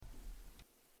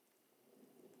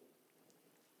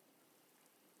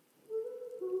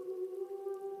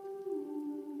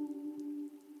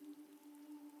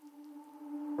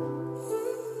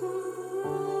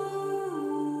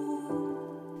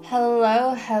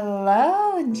Hello,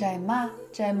 Jaima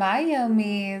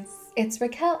Yomis. It's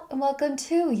Raquel, and welcome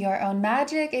to Your Own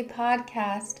Magic, a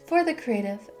podcast for the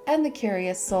creative and the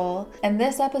curious soul. And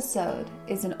this episode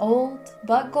is an old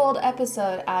but gold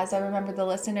episode, as I remember the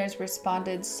listeners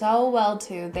responded so well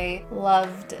to. They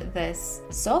loved this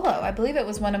solo. I believe it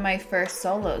was one of my first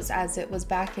solos, as it was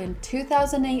back in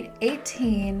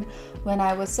 2018 when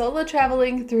I was solo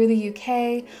traveling through the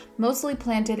UK, mostly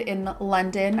planted in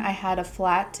London. I had a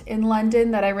flat in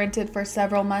London that I rented for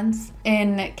several months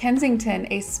in Kensington,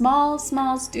 a small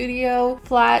studio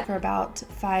flat for about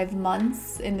 5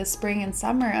 months in the spring and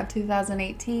summer of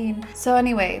 2018. So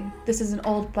anyway, this is an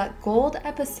old but gold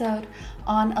episode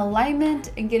on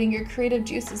alignment and getting your creative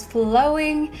juices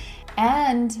flowing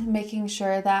and making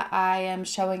sure that I am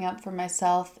showing up for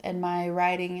myself and my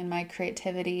writing and my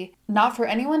creativity, not for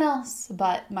anyone else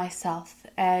but myself.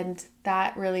 And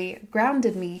that really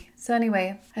grounded me. So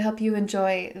anyway, I hope you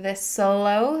enjoy this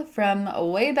solo from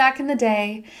way back in the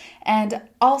day. And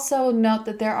also note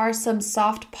that there are some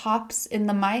soft pops in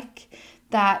the mic,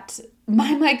 that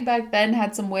my mic back then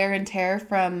had some wear and tear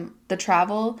from the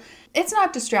travel. It's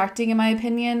not distracting in my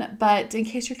opinion, but in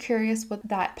case you're curious what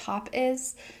that pop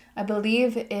is, I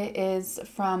believe it is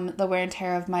from the wear and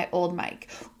tear of my old mic.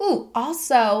 Ooh,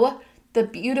 also, the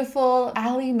beautiful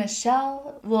Ali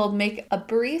Michelle will make a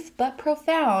brief but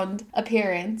profound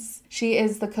appearance. She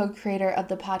is the co-creator of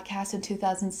the podcast in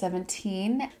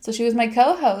 2017. So she was my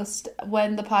co-host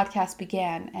when the podcast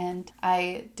began. And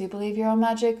I do believe Your Own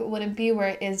Magic wouldn't be where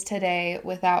it is today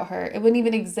without her. It wouldn't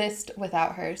even exist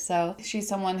without her. So she's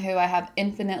someone who I have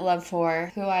infinite love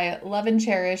for, who I love and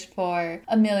cherish for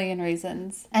a million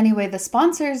reasons. Anyway, the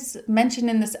sponsors mentioned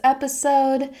in this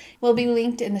episode will be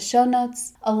linked in the show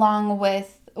notes, along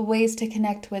with ways to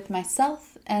connect with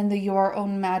myself and the Your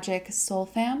Own Magic Soul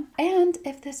Fam. And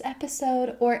if this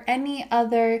episode or any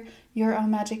other Your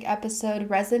Own Magic episode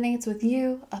resonates with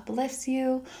you, uplifts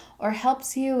you, or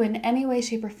helps you in any way,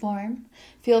 shape, or form,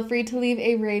 feel free to leave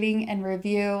a rating and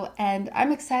review, and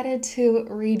I'm excited to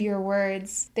read your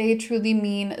words. They truly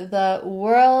mean the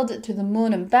world to the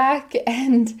moon and back,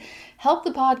 and help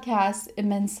the podcast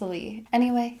immensely.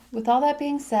 Anyway, with all that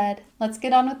being said, let's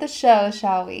get on with the show,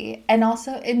 shall we? And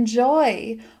also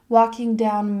enjoy walking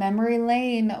down memory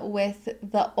lane with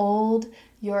the old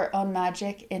Your Own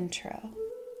Magic intro.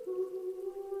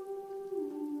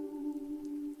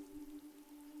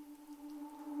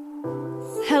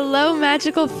 Hello,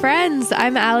 magical friends.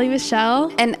 I'm Ali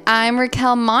Michelle. And I'm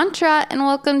Raquel Mantra, and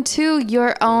welcome to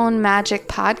Your Own Magic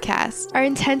podcast. Our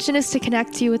intention is to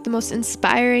connect you with the most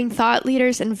inspiring thought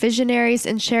leaders and visionaries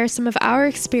and share some of our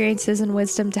experiences and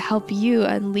wisdom to help you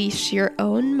unleash your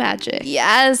own magic.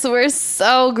 Yes, we're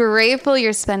so grateful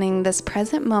you're spending this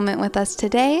present moment with us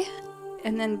today.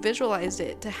 And then visualized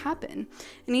it to happen.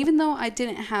 And even though I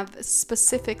didn't have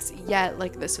specifics yet,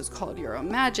 like this is called Your Own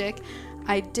Magic,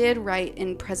 I did write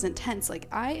in present tense, like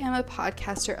I am a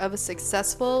podcaster of a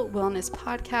successful wellness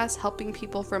podcast, helping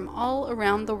people from all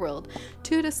around the world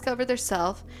to discover their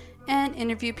self and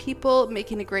interview people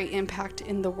making a great impact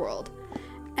in the world.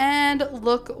 And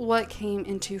look what came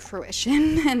into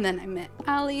fruition. And then I met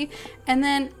Ali, and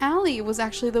then Ali was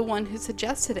actually the one who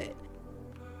suggested it.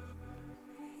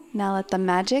 Now let the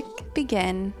magic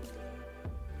begin.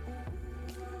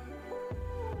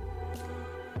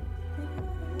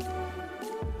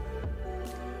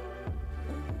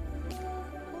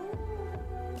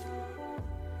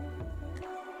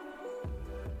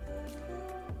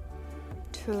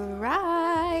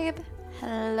 Tribe.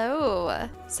 Hello.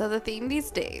 So the theme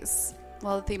these days,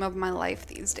 well, the theme of my life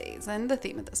these days, and the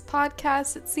theme of this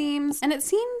podcast, it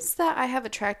seems that I have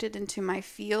attracted into my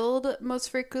field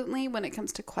most frequently when it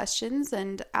comes to questions,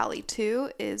 and Ali too,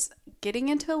 is getting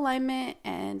into alignment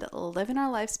and living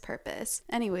our life's purpose.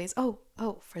 Anyways,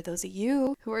 for those of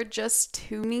you who are just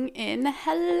tuning in,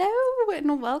 hello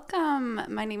and welcome.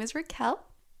 My name is Raquel,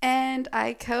 and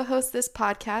I co-host this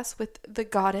podcast with the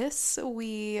goddess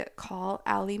we call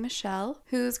Ali Michelle,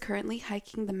 who's currently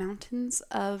hiking the mountains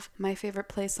of my favorite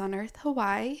place on earth,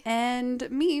 Hawaii. And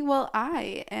me, well,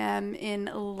 I am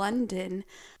in London,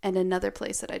 and another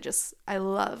place that I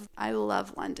love. I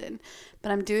love London.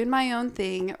 But I'm doing my own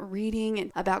thing,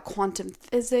 reading about quantum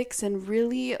physics and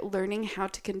really learning how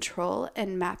to control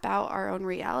and map out our own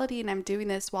reality. And I'm doing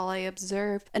this while I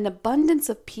observe an abundance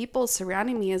of people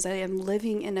surrounding me as I am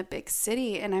living in a big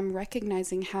city, and I'm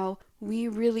recognizing how we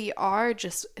really are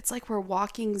just, it's like we're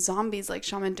walking zombies, like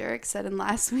Shaman Durek said in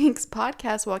last week's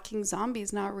podcast, walking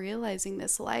zombies, not realizing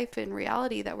this life and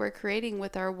reality that we're creating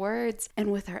with our words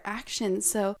and with our actions.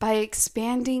 So by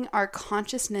expanding our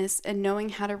consciousness and knowing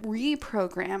how to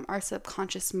reprogram our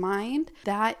subconscious mind,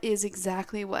 that is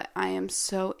exactly what I am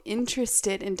so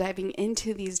interested in diving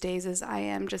into these days, as I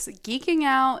am just geeking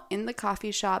out in the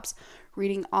coffee shops,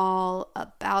 reading all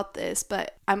about this.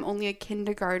 But I'm only a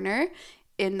kindergartner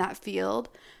in that field,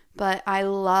 but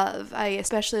I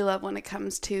especially love when it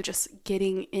comes to just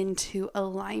getting into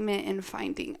alignment and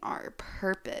finding our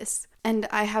purpose. And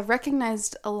I have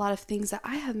recognized a lot of things that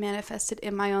I have manifested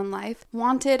in my own life,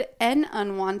 wanted and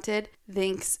unwanted,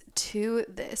 thanks to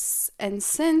this. And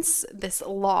since this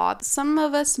law, some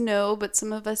of us know, but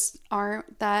some of us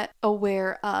aren't that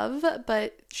aware of,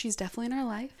 but she's definitely in our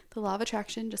life. The law of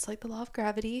attraction, just like the law of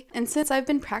gravity. And since I've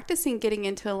been practicing getting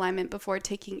into alignment before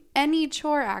taking any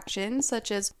chore action, such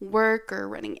as work or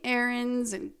running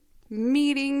errands and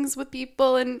meetings with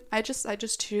people, and I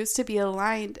just choose to be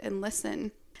aligned and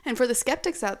listen. And for the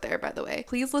skeptics out there, by the way,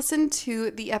 please listen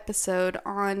to the episode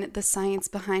on the science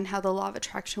behind how the law of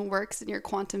attraction works in your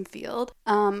quantum field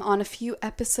on a few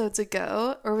episodes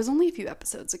ago, or it was only a few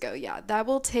episodes ago. Yeah, that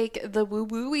will take the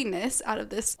woo-woo-iness out of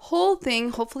this whole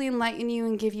thing, hopefully enlighten you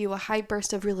and give you a high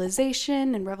burst of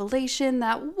realization and revelation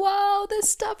that, whoa, this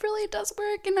stuff really does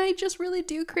work and I just really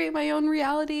do create my own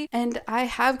reality. And I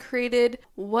have created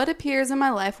what appears in my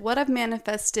life, what I've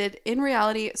manifested in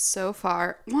reality so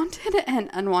far, wanted and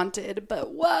unwanted,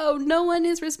 but whoa, no one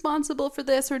is responsible for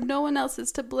this, or no one else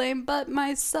is to blame but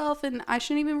myself, and I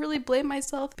shouldn't even really blame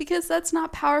myself because that's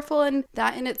not powerful. And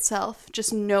that in itself,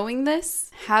 just knowing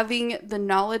this, having the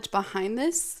knowledge behind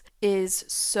this, is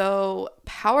so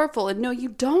powerful. And no, you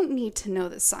don't need to know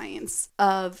the science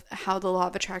of how the law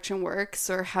of attraction works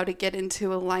or how to get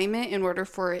into alignment in order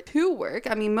for it to work.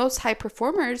 I mean, most high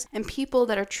performers and people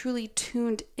that are truly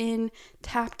tuned in,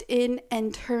 tapped in,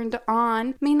 and turned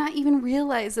on may not even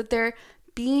realize that their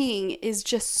being is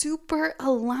just super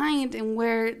aligned in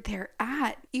where they're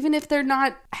at. Even if they're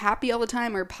not happy all the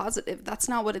time or positive, that's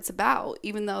not what it's about,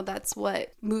 even though that's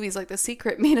what movies like The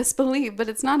Secret made us believe. But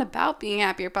it's not about being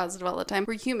happy or positive all the time.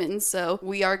 We're humans, so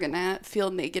we are gonna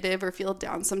feel negative or feel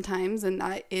down sometimes, and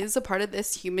that is a part of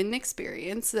this human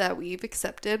experience that we've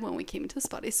accepted when we came into this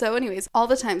body. So anyways, all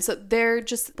the time. So they're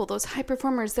just, well, those high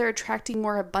performers, they're attracting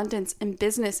more abundance and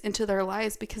business into their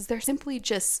lives because they're simply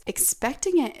just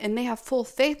expecting it, and they have full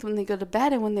faith when they go to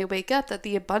bed and when they wake up that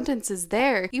the abundance is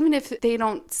there. Even if they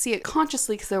don't see it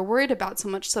consciously because they're worried about so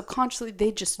much, subconsciously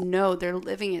they just know, they're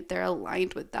living it, they're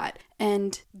aligned with that,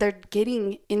 and they're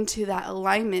getting into that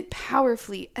alignment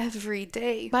powerfully every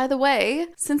day. By the way,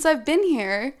 since I've been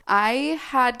here, I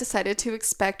had decided to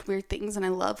expect weird things, and I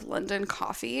love London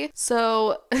coffee.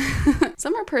 So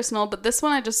some are personal, but this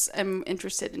one I just am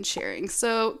interested in sharing.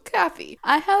 So coffee.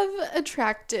 I have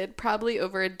attracted probably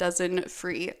over a dozen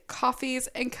free coffees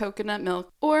and coconut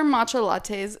milk or matcha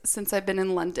lattes since I've been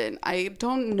in London. I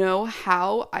don't know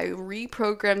how I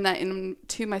reprogrammed that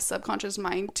into my subconscious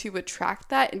mind to attract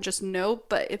that and just know,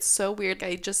 but it's so weird.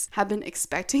 I just have been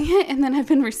expecting it, and then I've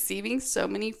been receiving so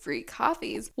many free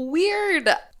coffees. Weird,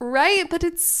 right? But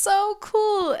it's so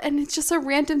cool, and it's just a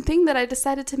random thing that I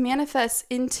decided to manifest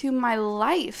into my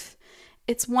life.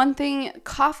 It's one thing,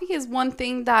 coffee is one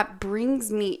thing that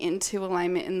brings me into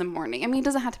alignment in the morning. I mean, it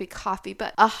doesn't have to be coffee,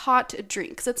 but a hot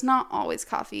drink, because it's not always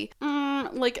coffee.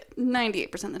 Like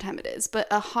 98% of the time it is, but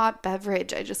a hot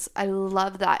beverage, I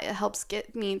love that. It helps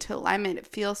get me into alignment. It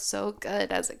feels so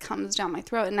good as it comes down my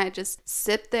throat, and I just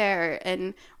sit there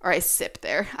I sit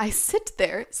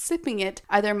there sipping it,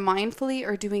 either mindfully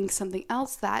or doing something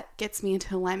else that gets me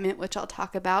into alignment, which I'll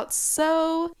talk about.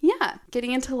 So yeah,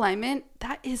 getting into alignment,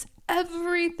 that is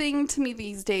everything to me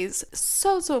these days.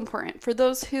 So important for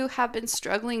those who have been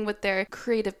struggling with their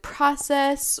creative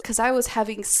process, because I was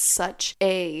having such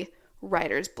a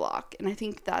writer's block, and I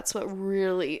think that's what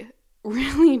really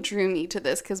drew me to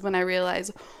this, because when I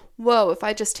realized, whoa, if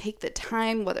I just take the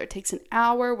time, whether it takes an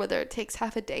hour, whether it takes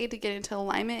half a day to get into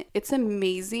alignment, it's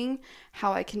amazing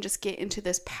how I can just get into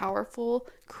this powerful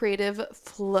creative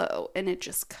flow, and it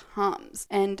just comes.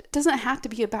 And it doesn't have to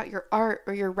be about your art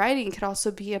or your writing. It could also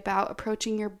be about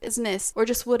approaching your business or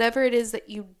just whatever it is that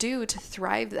you do to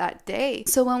thrive that day.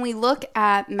 So when we look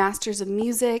at masters of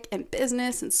music and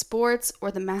business and sports,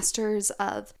 or the masters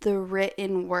of the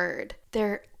written word,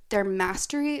 their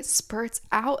mastery spurts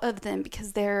out of them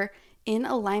because they're in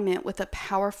alignment with a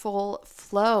powerful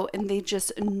flow, and they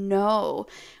just know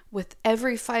with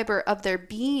every fiber of their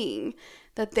being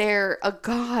that they're a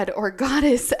god or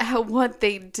goddess at what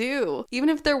they do. Even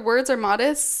if their words are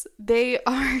modest, they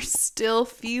are still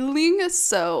feeling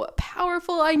so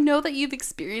powerful. I know that you've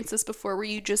experienced this before where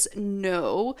you just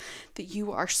know that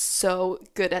you are so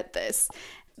good at this.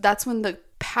 That's when the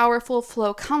powerful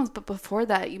flow comes, but before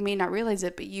that you may not realize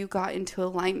it, but you got into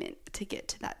alignment to get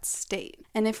to that state.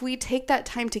 And if we take that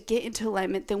time to get into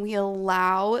alignment, then we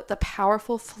allow the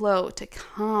powerful flow to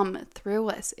come through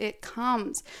us. It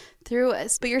comes through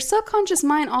us. But your subconscious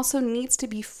mind also needs to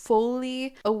be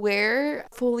fully aware,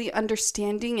 fully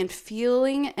understanding and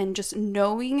feeling and just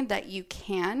knowing that you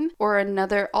can, or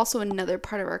another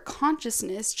part of our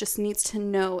consciousness just needs to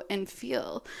know and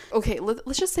feel. Okay,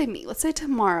 let's just say me. Let's say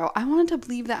tomorrow I wanted to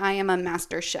believe that I am a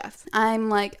master chef. I'm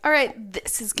like, all right,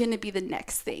 this is going to be the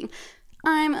next thing.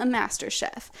 I'm a master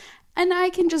chef. And I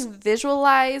can just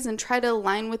visualize and try to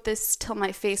align with this till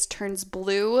my face turns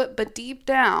blue. But deep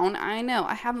down, I know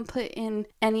I haven't put in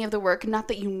any of the work. Not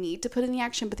that you need to put in the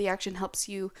action, but the action helps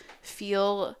you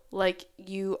feel like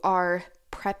you are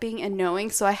prepping and knowing.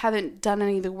 So I haven't done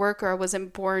any of the work, or I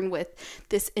wasn't born with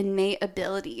this innate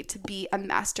ability to be a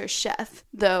master chef.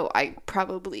 Though I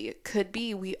probably could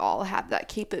be. We all have that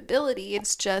capability.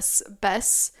 It's just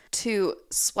best to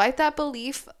swipe that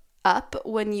belief up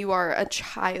when you are a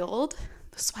child.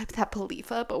 Swipe that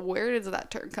belief up. Where does that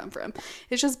term come from?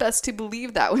 It's just best to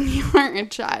believe that when you are a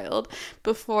child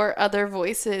before other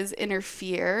voices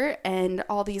interfere and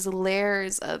all these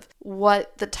layers of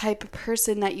what the type of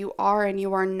person that you are and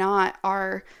you are not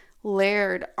are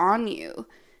layered on you.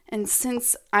 And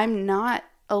since I'm not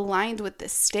aligned with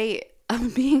this state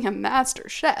of being a master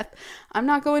chef, I'm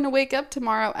not going to wake up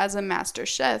tomorrow as a master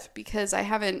chef because I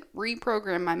haven't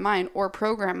reprogrammed my mind or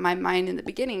programmed my mind in the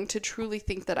beginning to truly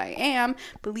think that I am,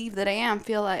 believe that I am,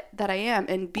 feel that I am,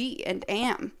 and be and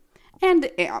am.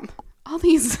 All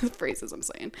these phrases I'm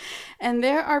saying. And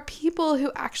there are people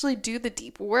who actually do the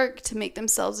deep work to make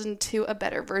themselves into a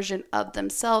better version of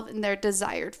themselves in their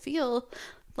desired feel,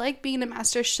 like being a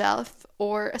master chef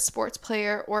or a sports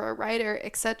player or a writer,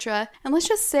 etc. And let's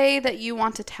just say that you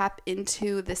want to tap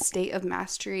into the state of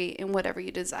mastery in whatever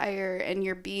you desire, and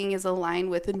your being is aligned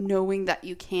with knowing that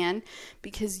you can,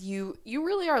 because you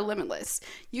really are limitless.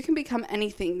 You can become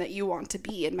anything that you want to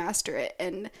be and master it.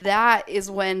 And that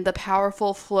is when the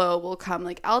powerful flow will come.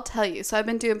 Like, I'll tell you, so I've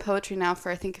been doing poetry now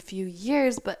for I think a few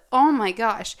years, but oh my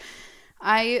gosh,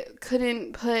 I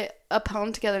couldn't put a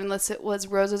poem together unless it was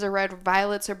roses are red,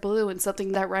 violets are blue, and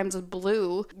something that rhymes with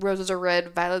blue. Roses are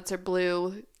red, violets are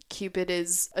blue, Cupid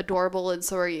is adorable, and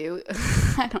so are you.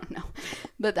 I don't know.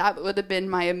 But that would have been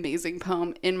my amazing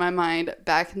poem in my mind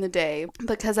back in the day,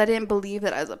 because I didn't believe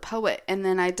that I was a poet. And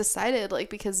then I decided,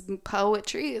 because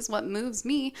poetry is what moves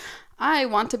me, I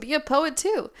want to be a poet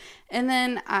too. And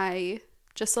then I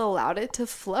just allowed it to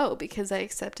flow because I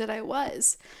accepted I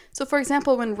was. So for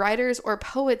example, when writers or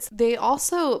poets, they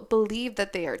also believe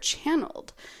that they are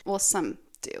channeled. Well, some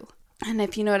do. And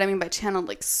if you know what I mean by channeled,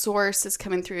 like source is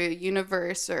coming through a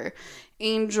universe or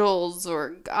angels or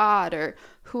God or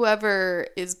whoever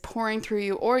is pouring through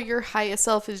you, or your highest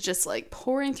self is just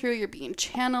pouring through, you're being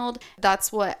channeled.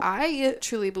 That's what I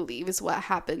truly believe is what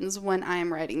happens when I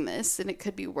am writing this. And it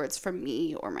could be words from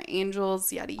me or my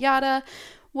angels, yada, yada.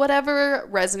 Whatever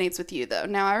resonates with you, though.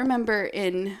 Now, I remember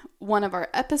in one of our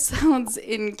episodes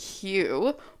in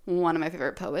Q, one of my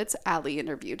favorite poets, Ali,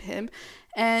 interviewed him,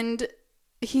 and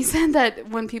he said that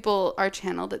when people are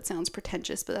channeled, it sounds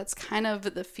pretentious, but that's kind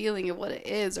of the feeling of what it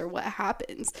is or what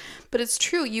happens. But it's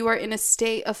true. You are in a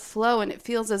state of flow, and it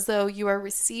feels as though you are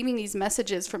receiving these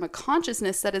messages from a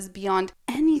consciousness that is beyond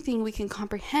anything we can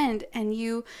comprehend, and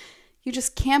you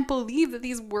just can't believe that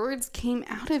these words came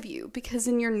out of you, because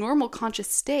in your normal conscious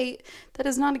state, that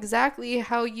is not exactly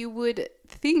how you would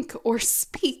think or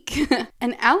speak.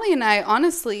 And Ali and I,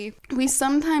 honestly, we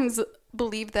sometimes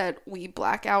believe that we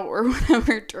black out or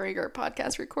whatever during our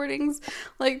podcast recordings,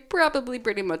 probably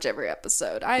pretty much every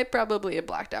episode. I probably am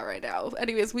blacked out right now.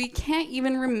 Anyways, we can't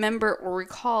even remember or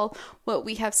recall what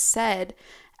we have said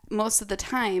most of the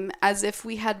time, as if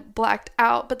we had blacked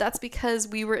out, but that's because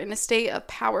we were in a state of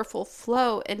powerful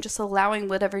flow and just allowing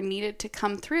whatever needed to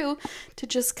come through to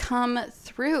just come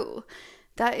through.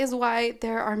 That is why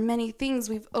there are many things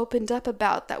we've opened up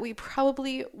about that we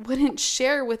probably wouldn't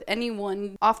share with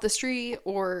anyone off the street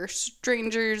or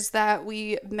strangers that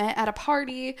we met at a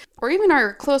party, or even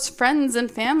our close friends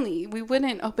and family. We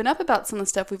wouldn't open up about some of the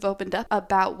stuff we've opened up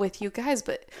about with you guys,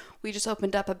 but we just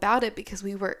opened up about it because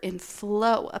we were in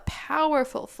flow, a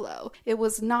powerful flow. It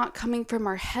was not coming from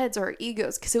our heads or our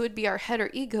egos, because it would be our head or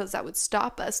egos that would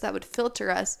stop us, that would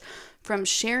filter us from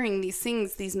sharing these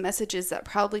things, these messages that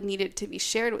probably needed to be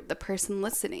shared with the person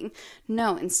listening.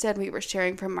 No, instead we were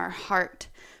sharing from our heart,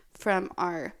 from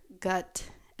our gut,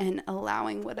 and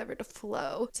allowing whatever to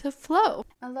flow.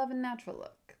 I love a natural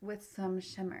look with some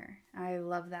shimmer. I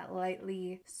love that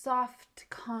lightly soft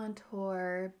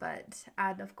contour, but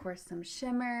add, of course, some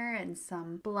shimmer and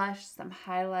some blush, some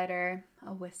highlighter,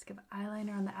 a whisk of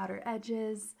eyeliner on the outer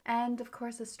edges, and, of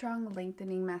course, a strong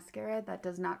lengthening mascara that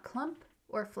does not clump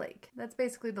or flake. That's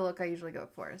basically the look I usually go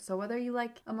for. So whether you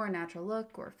like a more natural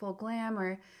look or full glam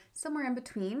or somewhere in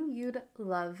between, you'd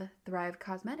love Thrive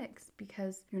Causemetics,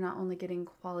 because you're not only getting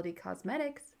quality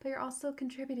cosmetics, but you're also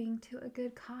contributing to a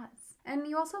good cause. And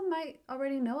you also might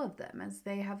already know of them, as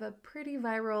they have a pretty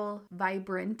viral,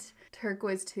 vibrant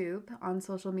turquoise tube on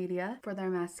social media for their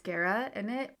mascara, and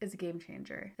it is a game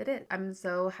changer. It is. I'm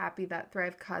so happy that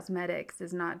Thrive Causemetics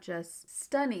is not just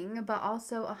stunning, but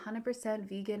also 100%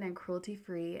 vegan and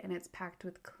cruelty-free, and it's packed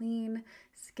with clean,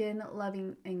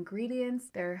 skin-loving ingredients.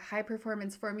 Their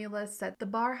high-performance formulas set the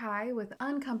bar high with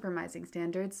uncompromising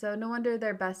standards, so no wonder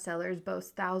their bestsellers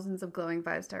boast thousands of glowing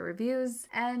 5-star reviews.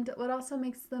 And what also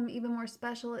makes them even more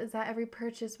special is that every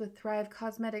purchase with Thrive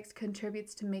Causemetics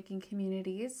contributes to making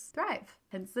communities thrive.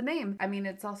 Hence the name. I mean,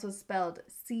 it's also spelled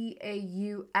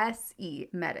C-A-U-S-E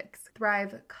Medics.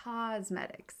 Thrive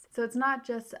Causemetics. So it's not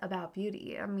just about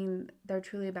beauty. I mean, they're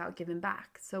truly about giving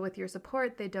back. So with your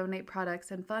support, they donate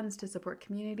products and funds to support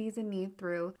communities in need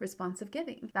through responsive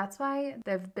giving. That's why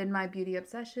they've been my beauty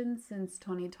obsession since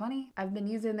 2020. I've been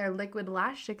using their liquid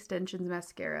lash extensions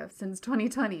mascara since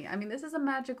 2020. I mean, this is a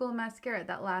magical mascara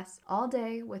that lasts all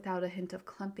day without a hint of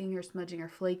clumping or smudging or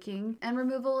flaking. And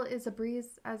removal is a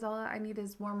breeze, as all I need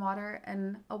is warm water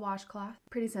and a washcloth.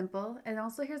 Pretty simple. And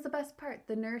also, here's the best part.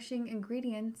 The nourishing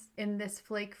ingredients in this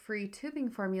flake-free tubing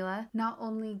formula not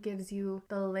only gives you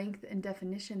the length and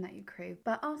definition that you crave,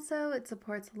 but also it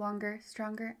supports longer,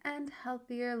 stronger, and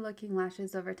healthier looking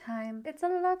lashes over time. It's a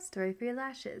love story for your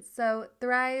lashes. So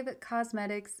Thrive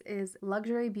Causemetics is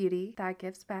luxury beauty that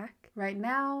gives back. Right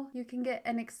now, you can get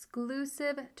an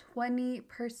exclusive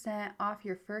 20% off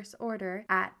your first order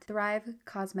at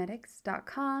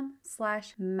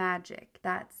thrivecausemetics.com/magic.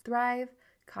 That's Thrive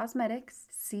Causemetics,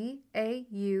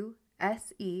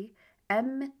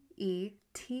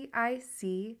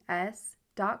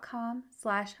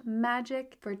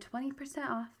 CAUSEMETICS.com/magic for 20%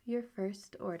 off your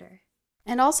first order.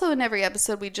 And also in every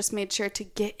episode, we just made sure to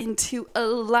get into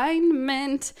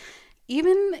alignment.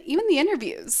 Even the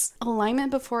interviews.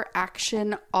 Alignment before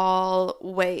action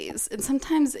always. And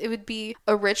sometimes it would be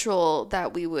a ritual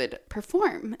that we would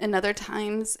perform. And other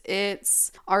times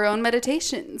it's our own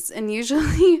meditations. And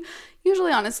usually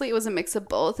honestly, it was a mix of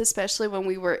both, especially when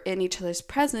we were in each other's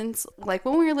presence. Like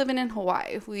when we were living in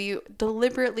Hawaii, we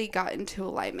deliberately got into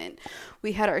alignment.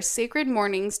 We had our sacred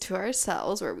mornings to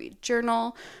ourselves where we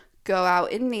journal, go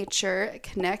out in nature,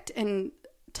 connect and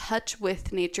touch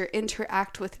with nature,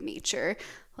 interact with nature,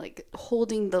 like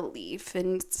holding the leaf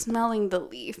and smelling the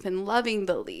leaf and loving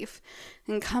the leaf,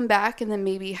 and come back and then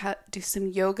maybe do some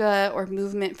yoga or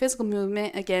movement, physical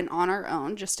movement, again on our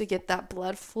own, just to get that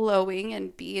blood flowing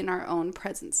and be in our own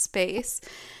present space.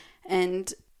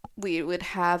 And we would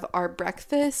have our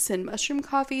breakfast and mushroom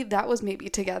coffee. That was maybe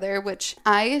together, which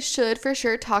I should for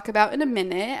sure talk about in a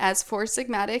minute, as Four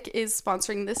Sigmatic is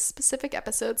sponsoring this specific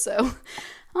episode. So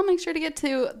I'll make sure to get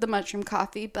to the mushroom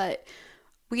coffee, but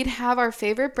we'd have our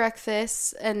favorite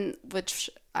breakfasts, and which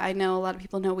I know a lot of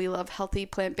people know we love healthy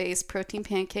plant-based protein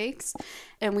pancakes,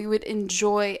 and we would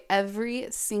enjoy every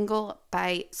single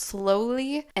bite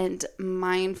slowly and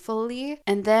mindfully.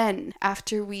 And then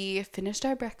after we finished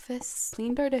our breakfast,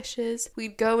 cleaned our dishes,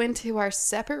 we'd go into our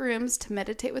separate rooms to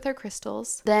meditate with our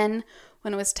crystals. Then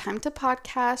when it was time to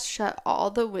podcast, shut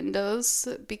all the windows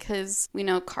because we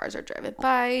know cars are driving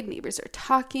by, neighbors are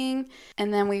talking,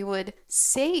 and then we would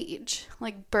sage,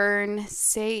 like burn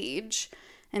sage,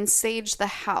 and sage the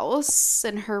house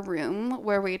and her room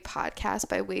where we'd podcast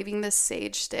by waving the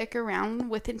sage stick around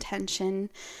with intention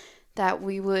that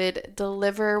we would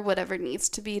deliver whatever needs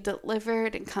to be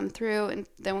delivered and come through. And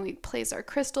then we'd place our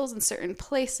crystals in certain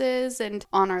places and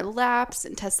on our laps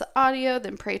and test the audio,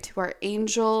 then pray to our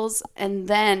angels. And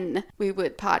then we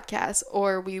would podcast,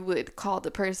 or we would call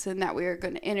the person that we were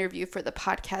going to interview for the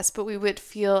podcast, but we would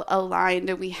feel aligned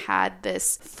and we had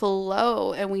this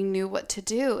flow and we knew what to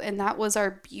do. And that was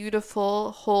our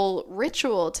beautiful whole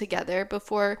ritual together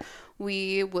before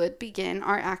we would begin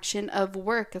our action of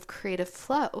work, of creative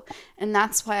flow. And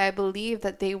that's why I believe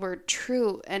that they were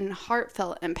true and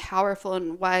heartfelt and powerful,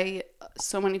 and why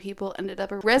so many people ended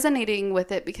up resonating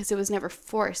with it, because it was never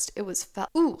forced. It was felt.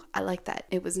 Ooh, I like that.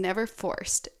 It was never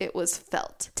forced. It was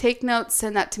felt. Take notes,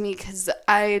 send that to me, because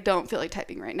I don't feel like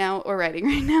typing right now or writing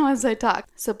right now as I talk.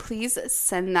 So please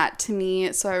send that to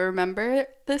me so I remember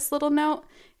this little note.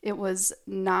 It was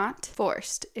not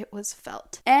forced. It was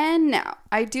felt. And now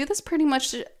I do this pretty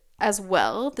much as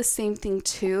well, the same thing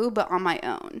too, but on my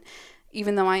own.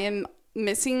 Even though I am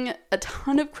missing a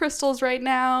ton of crystals right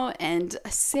now and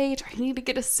a sage. I need to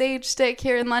get a sage stick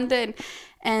here in London,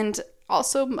 and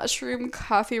also mushroom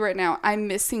coffee right now. I'm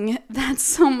missing that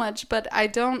so much, but I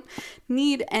don't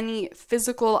need any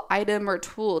physical item or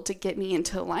tool to get me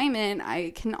into alignment.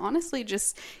 I can honestly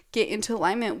just get into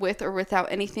alignment with or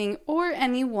without anything or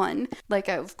anyone. Like,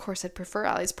 of course, I'd prefer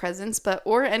Allie's presence,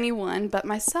 or anyone but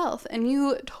myself. And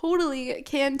you totally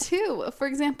can too. For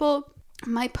example,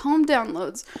 my poem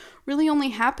downloads really only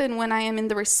happen when I am in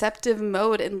the receptive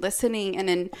mode and listening and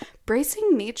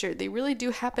embracing nature. They really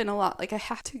do happen a lot. Like, I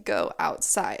have to go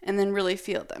outside and then really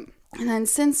feel them. And then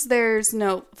since there's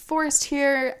no forest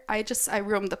here, I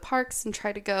roam the parks and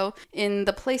try to go in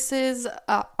the places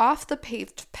off the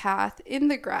paved path in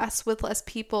the grass with less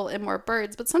people and more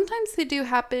birds. But sometimes they do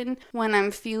happen when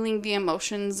I'm feeling the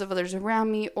emotions of others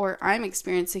around me, or I'm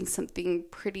experiencing something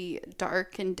pretty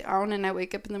dark and down, and I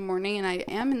wake up in the morning and I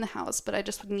am in the house, but I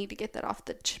just need to get that off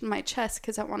my chest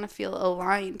because I want to feel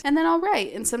aligned. And then I'll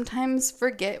write, and sometimes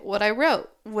forget what I wrote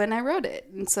when I wrote it,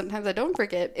 and sometimes I don't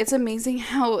forget. It's amazing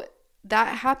how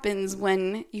that happens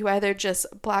when you either just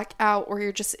black out or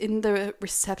you're just in the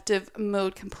receptive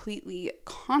mode, completely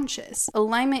conscious.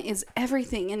 Alignment is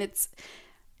everything, and it's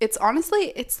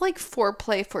honestly, it's like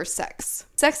foreplay for sex.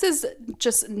 Sex is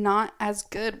just not as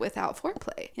good without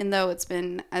foreplay. And though it's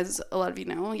been, as a lot of you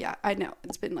know, I know,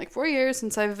 it's been like 4 years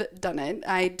since I've done it.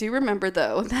 I do remember,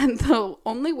 though, that the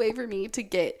only way for me to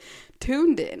get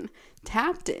tuned in,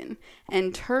 tapped in,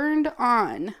 and turned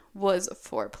on was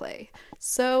foreplay.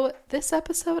 So this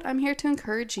episode, I'm here to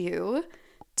encourage you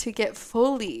to get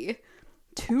fully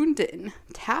tuned in,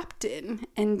 tapped in,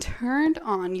 and turned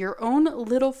on your own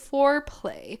little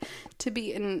foreplay to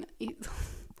be in,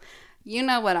 you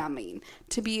know what I mean,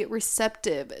 to be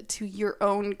receptive to your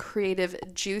own creative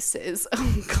juices.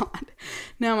 Oh God,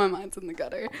 now my mind's in the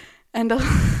gutter. And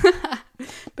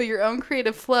but your own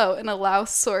creative flow, and allow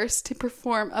source to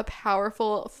perform a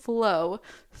powerful flow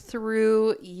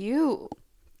through you.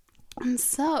 And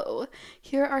so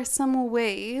here are some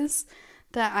ways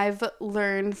that I've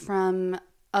learned from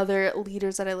other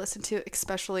leaders that I listen to,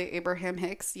 especially Abraham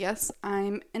Hicks. Yes,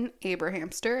 I'm an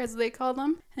Abrahamster, as they call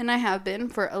them, and I have been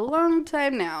for a long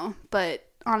time now, but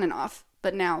on and off,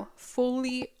 but now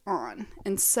fully on.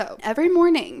 And so every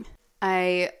morning,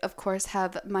 I, of course,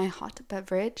 have my hot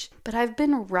beverage, but I've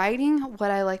been writing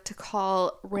what I like to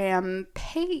call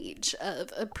rampage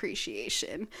of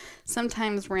appreciation,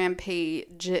 sometimes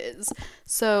rampages.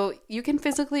 So you can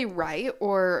physically write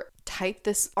or type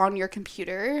this on your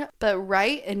computer, but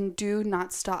write and do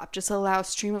not stop. Just allow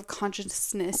stream of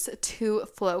consciousness to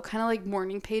flow, kind of like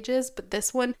morning pages, but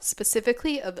this one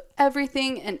specifically of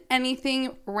everything and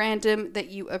anything random that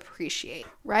you appreciate.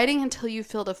 Writing until you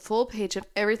filled a full page of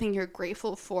everything you're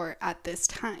grateful for at this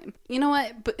time. You know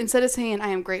what? But instead of saying I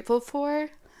am grateful for,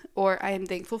 or I am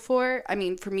thankful for, I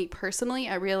mean, for me personally,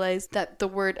 I realized that the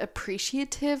word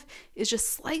appreciative is just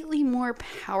slightly more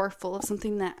powerful of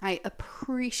something that I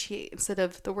appreciate instead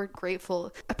of the word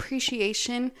grateful.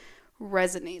 Appreciation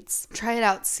resonates. Try it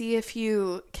out. See if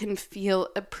you can feel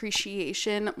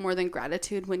appreciation more than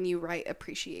gratitude when you write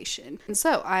appreciation. And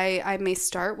so I may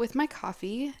start with my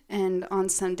coffee, and on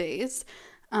Sundays,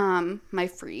 my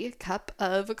free cup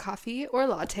of coffee or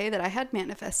latte that I had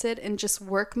manifested, and just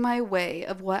work my way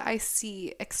of what I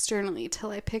see externally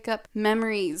till I pick up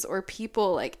memories or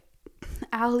people like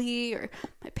Allie or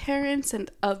my parents,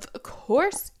 and of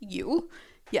course you.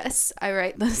 Yes, I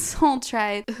write the Soul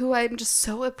Tribe, who I'm just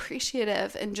so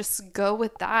appreciative, and just go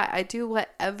with that. I do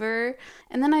whatever.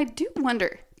 And then I do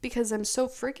wonder, because I'm so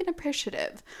freaking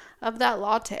appreciative of that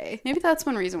latte. Maybe that's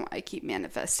one reason why I keep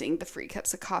manifesting the free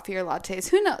cups of coffee or lattes.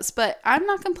 Who knows? But I'm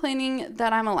not complaining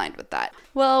that I'm aligned with that.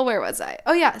 Well, where was I?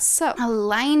 Oh yeah, so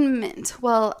alignment.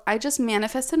 Well, I just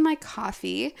manifested my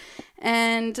coffee,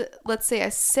 and let's say I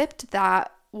sipped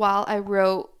that while I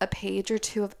wrote a page or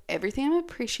two of everything I'm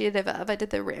appreciative of. I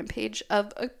did the rampage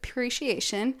of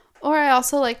appreciation. Or I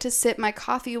also like to sip my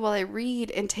coffee while I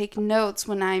read and take notes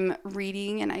when I'm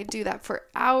reading, and I do that for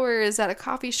hours at a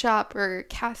coffee shop or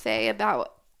cafe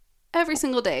about every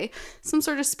single day. Some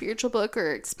sort of spiritual book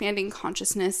or expanding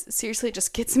consciousness seriously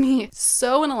just gets me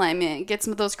so in alignment, gets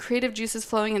those creative juices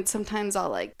flowing, and sometimes I'll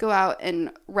like go out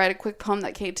and write a quick poem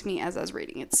that came to me as I was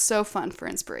reading. It's so fun for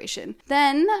inspiration.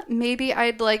 Then maybe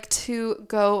I'd like to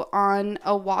go on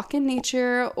a walk in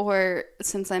nature, or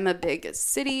since I'm a big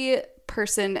city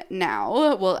person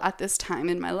now, well, at this time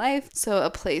in my life, so a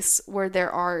place where there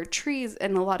are trees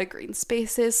and a lot of green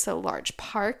spaces, so large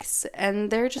parks, and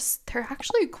they're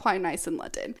actually quite nice in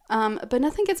London. But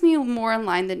nothing gets me more in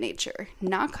line than nature.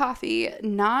 Not coffee,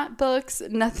 not books,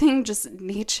 nothing, just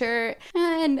nature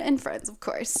and friends, of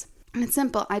course. And it's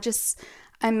simple.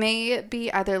 I may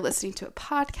be either listening to a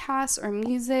podcast or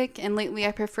music, and lately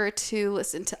I prefer to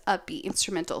listen to upbeat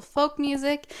instrumental folk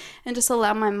music and just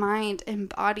allow my mind and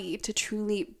body to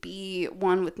truly be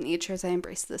one with nature as I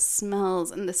embrace the smells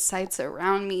and the sights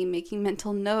around me, making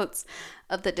mental notes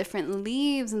of the different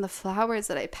leaves and the flowers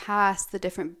that I pass, the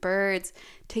different birds,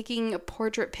 taking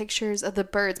portrait pictures of the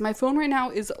birds. My phone right now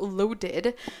is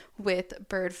loaded with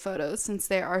bird photos since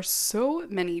there are so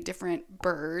many different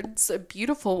birds,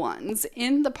 beautiful ones,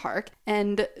 in the park.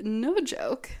 And no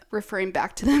joke, referring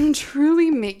back to them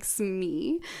truly makes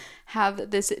me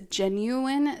have this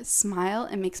genuine smile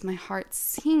and makes my heart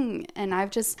sing. And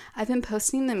I've been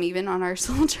posting them even on our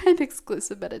Soul Tribe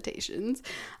exclusive meditations.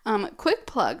 Quick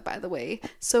plug, by the way.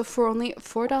 So for only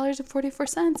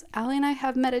 $4.44, Allie and I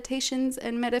have meditations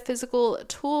and metaphysical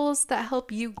tools that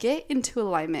help you get into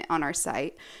alignment on our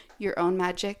site,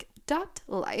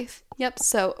 yourownmagic.life. Yep,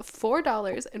 so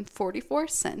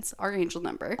 $4.44, our angel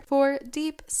number, for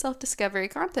deep self-discovery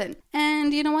content.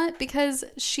 And you know what? Because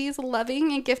she's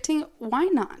loving and gifting, why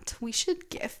not? We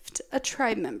should gift a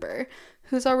tribe member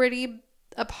who's already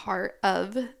a part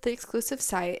of the exclusive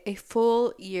site a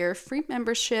full year free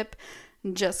membership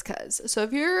just cause. So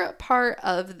if you're a part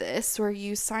of this or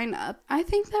you sign up, I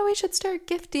think that we should start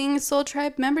gifting Soul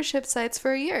Tribe membership sites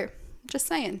for a year. Just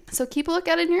saying. So keep a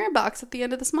lookout in your inbox at the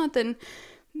end of this month, and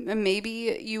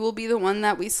maybe you will be the one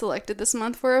that we selected this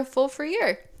month for a full free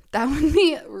year. That would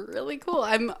be really cool.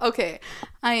 I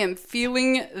am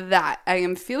feeling that.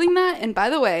 And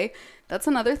by the way, that's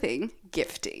another thing,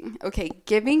 gifting. Okay,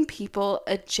 giving people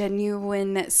a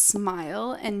genuine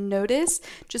smile, and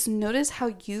just notice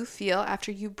how you feel after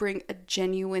you bring a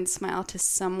genuine smile to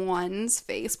someone's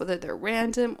face, whether they're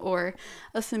random or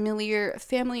a familiar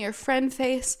family or friend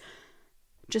face.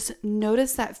 Just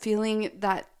notice that feeling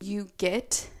that you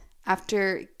get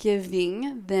after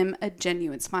giving them a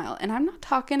genuine smile. And I'm not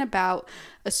talking about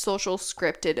a social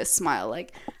scripted smile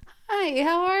like, "Hi,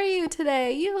 how are you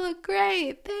today? You look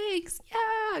great. Thanks.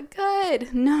 Yeah,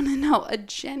 good." No. A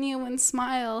genuine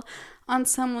smile on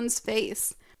someone's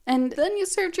face. And then you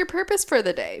served your purpose for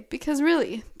the day, because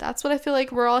really, that's what I feel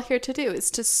like we're all here to do, is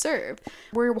to serve.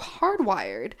 We're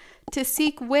hardwired to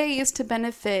seek ways to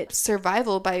benefit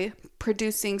survival by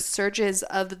producing surges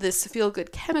of this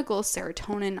feel-good chemical,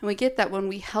 serotonin. And we get that when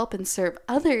we help and serve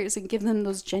others and give them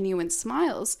those genuine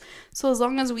smiles. So as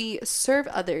long as we serve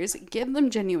others, give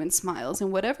them genuine smiles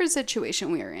in whatever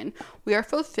situation we are in, we are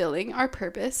fulfilling our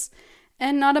purpose,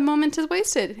 and not a moment is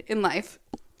wasted in life.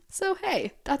 So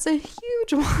hey, that's a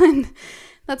huge one.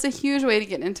 That's a huge way to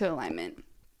get into alignment.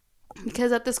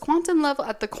 Because at the quantum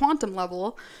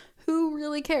level, who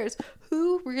really cares?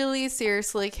 Who really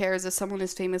seriously cares if someone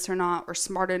is famous or not, or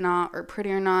smart or not, or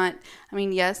pretty or not? I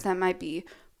mean, yes, that might be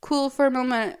cool for a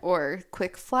moment or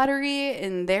quick flattery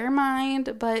in their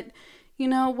mind, but you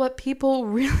know what people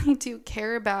really do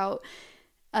care about?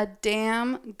 A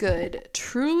damn good,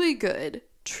 truly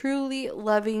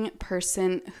loving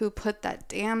person who put that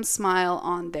damn smile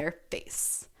on their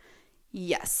face.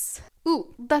 Yes.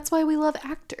 Ooh, that's why we love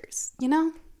actors, you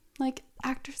know? Like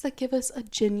actors that give us a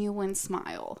genuine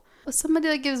smile. Somebody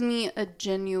that gives me a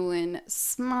genuine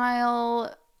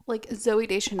smile, like Zooey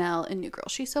Deschanel in New Girl.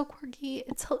 She's so quirky.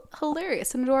 It's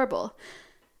hilarious and adorable.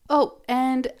 Oh,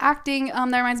 and acting, that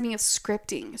reminds me of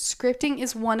scripting. Scripting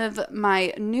is one of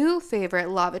my new favorite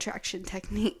law of attraction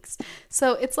techniques.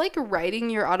 So it's like writing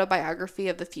your autobiography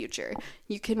of the future.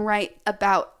 You can write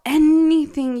about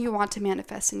anything you want to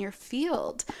manifest in your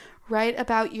field. Write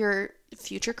about your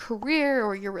future career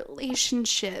or your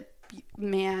relationship,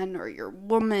 man or your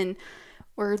woman,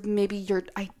 or maybe your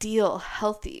ideal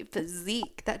healthy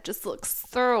physique that just looks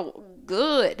so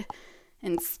good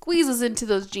and squeezes into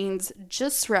those jeans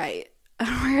just right,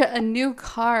 or a new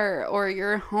car, or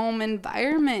your home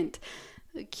environment,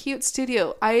 a cute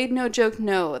studio. I, no joke,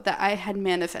 know that I had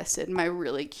manifested my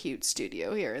really cute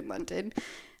studio here in London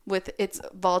with its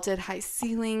vaulted high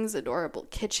ceilings, adorable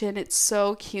kitchen. It's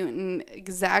so cute and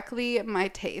exactly my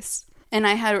taste. And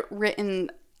I had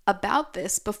written about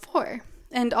this before.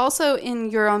 And also in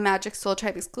Your Own Magic Soul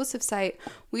Tribe exclusive site,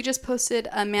 we just posted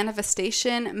a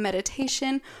manifestation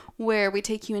meditation where we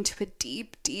take you into a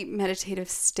deep, deep meditative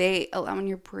state, allowing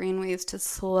your brainwaves to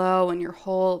slow and your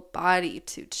whole body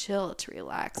to chill, to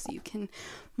relax. You can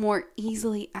more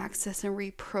easily access and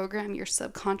reprogram your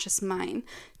subconscious mind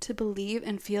to believe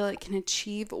and feel it can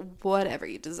achieve whatever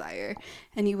you desire,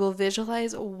 and you will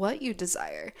visualize what you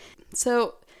desire.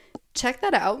 So check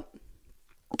that out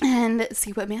and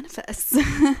see what manifests.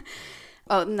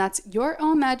 Oh, and that's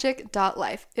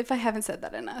yourownmagic.life, if I haven't said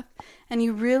that enough. And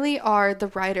you really are the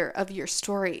writer of your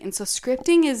story. And so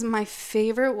scripting is my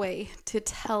favorite way to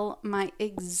tell my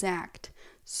exact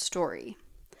story.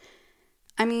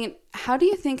 I mean, how do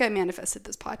you think I manifested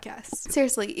this podcast?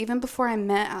 Seriously, even before I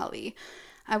met Ali,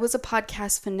 I was a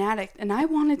podcast fanatic and I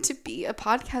wanted to be a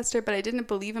podcaster, but I didn't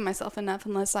believe in myself enough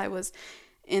unless I was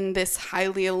in this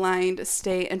highly aligned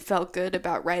state and felt good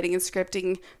about writing and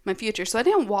scripting my future. So I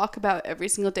didn't walk about every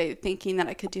single day thinking that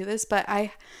I could do this, but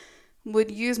I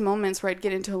would use moments where I'd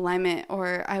get into alignment,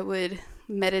 or I would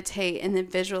meditate and then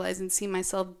visualize and see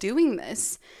myself doing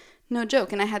this. No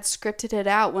joke. And I had scripted it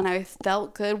out when I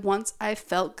felt good. Once I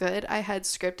felt good, I had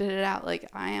scripted it out like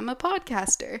I am a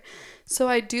podcaster. So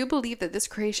I do believe that this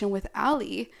creation with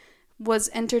Ali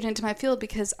was entered into my field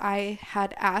because I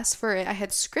had asked for it, I had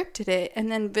scripted it,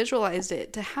 and then visualized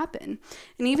it to happen.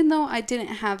 And even though I didn't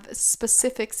have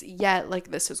specifics yet, like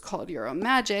this is called Your Own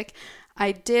Magic,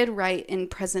 I did write in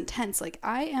present tense, like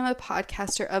I am a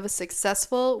podcaster of a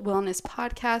successful wellness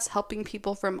podcast, helping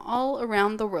people from all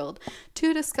around the world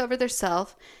to discover their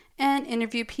self and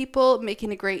interview people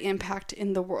making a great impact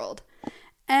in the world.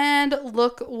 And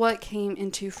look what came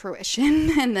into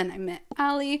fruition. And then I met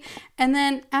Ali. And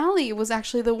then Ali was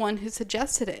actually the one who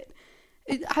suggested it.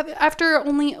 After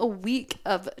only a week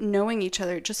of knowing each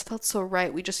other, it just felt so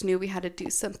right. We just knew we had to do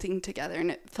something together. And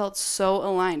it felt so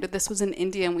aligned. This was in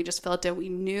India and we just felt it. We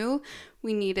knew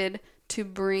we needed to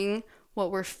bring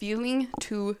what we're feeling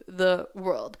to the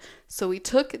world. So we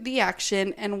took the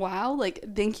action. And wow,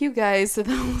 thank you guys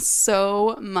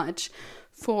so much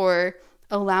for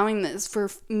allowing this, for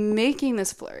making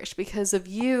this flourish, because of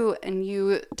you and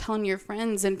you telling your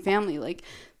friends and family,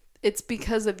 it's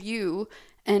because of you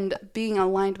and being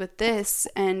aligned with this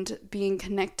and being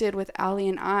connected with Ali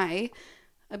and I,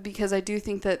 because I do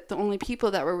think that the only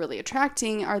people that we're really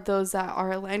attracting are those that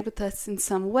are aligned with us in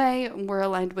some way, and we're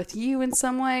aligned with you in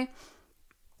some way.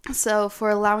 So for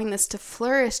allowing this to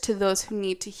flourish to those who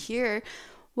need to hear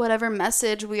whatever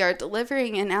message we are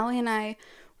delivering, and Ali and I,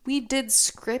 we did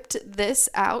script this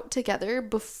out together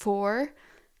before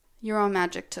Your Own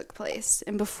Magic took place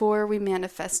and before we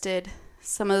manifested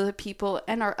some of the people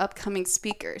and our upcoming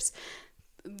speakers.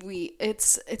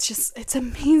 It's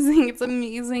amazing. It's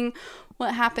amazing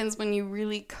what happens when you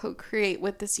really co-create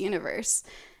with this universe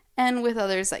and with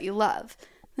others that you love.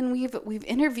 Then we've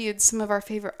interviewed some of our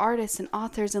favorite artists and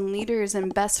authors and leaders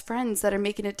and best friends that are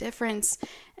making a difference.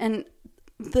 And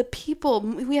the people,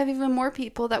 we have even more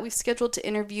people that we've scheduled to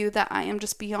interview that I am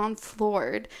just beyond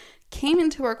floored, came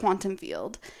into our quantum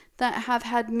field that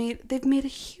they've made a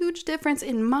huge difference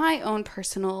in my own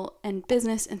personal and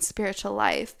business and spiritual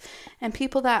life. And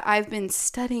people that I've been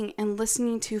studying and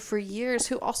listening to for years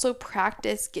who also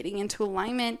practice getting into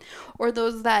alignment, or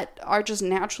those that are just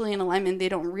naturally in alignment, they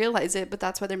don't realize it, but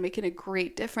that's why they're making a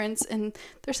great difference. And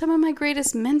they're some of my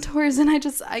greatest mentors, and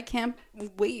I can't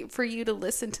wait for you to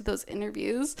listen to those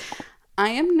interviews. I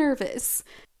am nervous,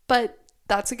 but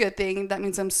that's a good thing. That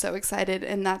means I'm so excited,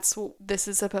 and this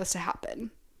is supposed to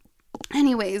happen.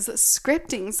 Anyways,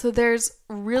 scripting. So there's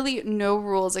really no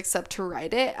rules except to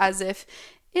write it as if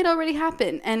it already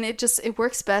happened. And it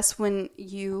works best when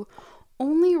you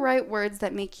only write words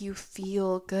that make you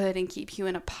feel good and keep you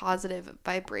in a positive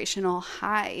vibrational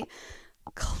high.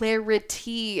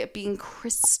 Clarity, being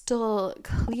crystal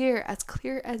clear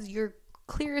as your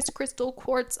clearest crystal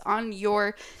quartz on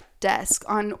your desk,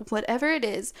 on whatever it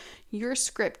is you're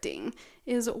scripting,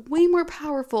 is way more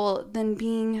powerful than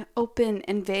being open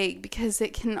and vague, because you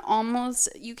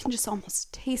can just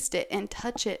almost taste it and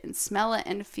touch it and smell it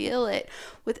and feel it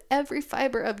with every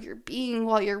fiber of your being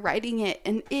while you're writing it,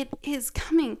 and it is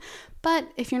coming.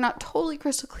 But if you're not totally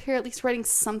crystal clear, at least writing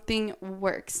something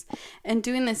works. And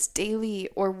doing this daily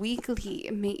or weekly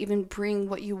may even bring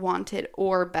what you wanted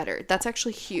or better. That's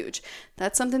actually huge.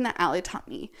 That's something that Ali taught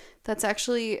me. That's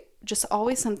actually just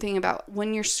always something about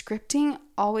when you're scripting,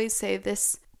 always say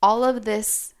this, all of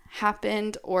this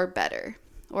happened or better,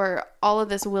 or all of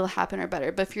this will happen or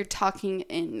better. But if you're talking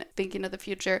in thinking of the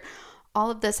future,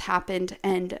 all of this happened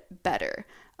and better,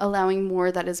 allowing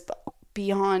more that is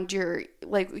beyond your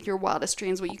wildest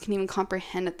dreams, what you can even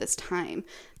comprehend at this time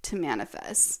to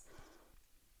manifest.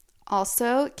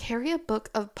 Also, carry a book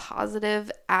of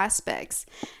positive aspects.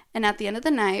 And at the end of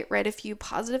the night, write a few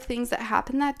positive things that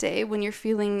happened that day when you're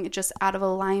feeling just out of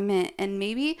alignment, and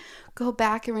maybe go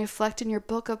back and reflect in your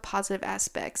book of positive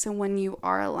aspects and when you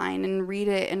are aligned, and read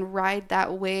it and ride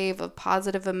that wave of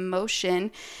positive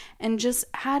emotion and just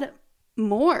add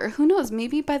more. Who knows?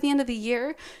 Maybe by the end of the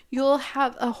year, you'll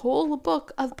have a whole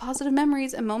book of positive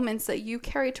memories and moments that you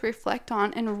carry to reflect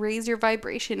on and raise your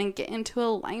vibration and get into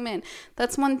alignment.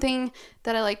 That's one thing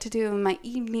that I like to do in my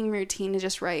evening routine, to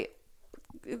just write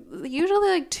usually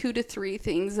like 2 to 3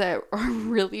 things that are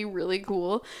really, really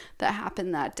cool that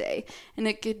happened that day. And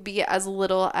it could be as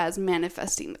little as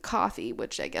manifesting the coffee,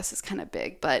 which I guess is kind of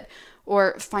big,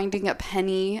 or finding a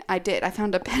penny. I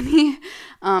found a penny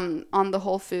on the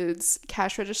Whole Foods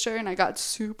cash register, and I got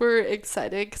super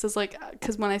excited because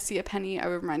when I see a penny, it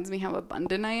reminds me how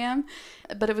abundant I am.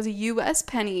 But it was a US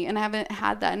penny, and I haven't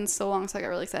had that in so long, so I got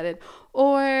really excited.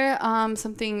 Or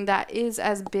something that is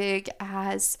as big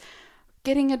as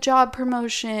getting a job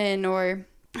promotion, or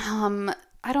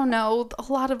I don't know,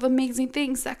 a lot of amazing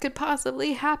things that could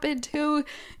possibly happen to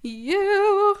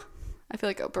you. I feel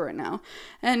like Oprah right now.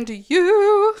 And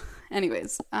you.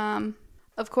 Anyways,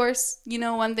 of course,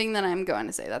 one thing that I'm going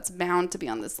to say that's bound to be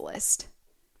on this list: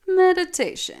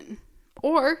 meditation.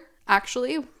 Or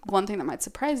actually, one thing that might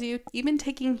surprise you, even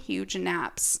taking huge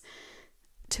naps,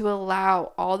 to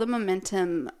allow all the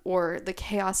momentum or the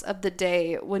chaos of the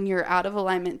day when you're out of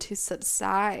alignment to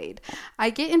subside. I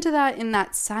get into that in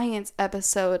that science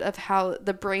episode of how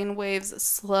the brain waves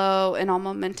slow and all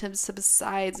momentum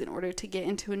subsides in order to get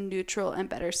into a neutral and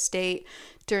better state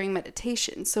during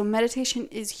meditation. So meditation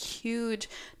is huge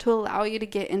to allow you to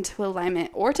get into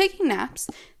alignment, or taking naps.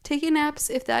 Taking naps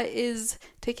if that is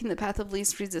taking the path of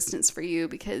least resistance for you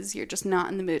because you're just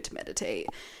not in the mood to meditate.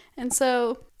 And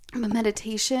so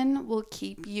meditation will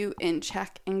keep you in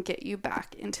check and get you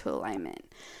back into alignment.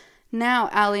 Now,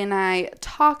 Allie and I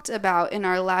talked about in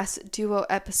our last duo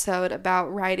episode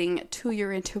about writing to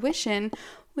your intuition,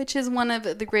 which is one of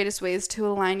the greatest ways to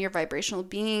align your vibrational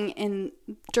being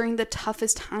during the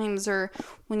toughest times, or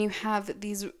when you have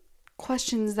these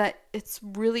questions that it's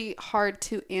really hard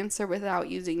to answer without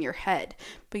using your head,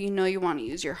 but you want to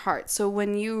use your heart. So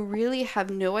when you really have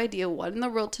no idea what in the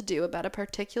world to do about a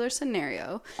particular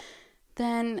scenario,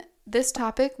 then this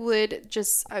topic would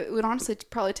honestly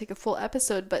probably take a full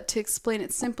episode, but to explain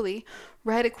it simply,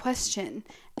 write a question,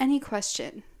 any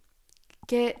question,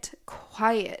 get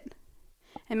quiet,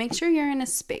 and make sure you're in a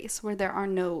space where there are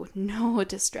no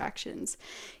distractions.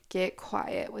 Get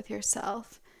quiet with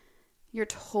yourself. You're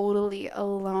totally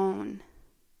alone.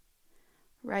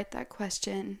 Write that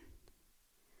question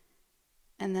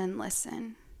and then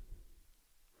listen.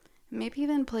 Maybe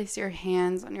even place your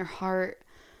hands on your heart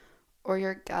or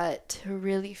your gut to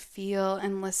really feel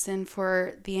and listen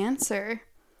for the answer.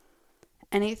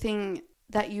 Anything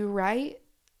that you write,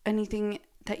 anything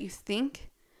that you think,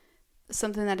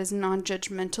 something that is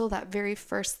non-judgmental, that very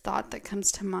first thought that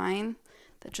comes to mind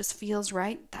that just feels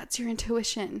right, that's your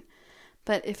intuition.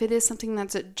 But if it is something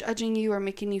that's judging you or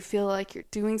making you feel like you're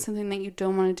doing something that you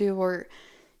don't want to do, or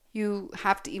you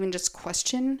have to even just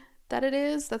question that it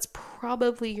is, that's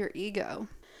probably your ego.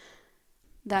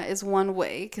 That is one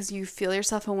way, because you feel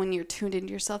yourself, and when you're tuned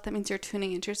into yourself, that means you're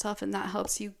tuning into yourself, and that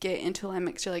helps you get into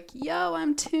alignment, because you're like, yo,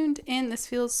 I'm tuned in. This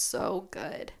feels so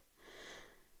good.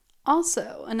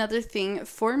 Also, another thing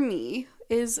for me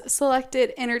is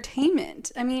selected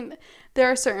entertainment. I mean, there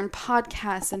are certain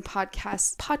podcasts and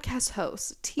podcast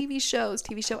hosts, TV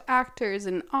show actors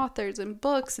and authors and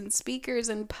books and speakers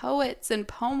and poets and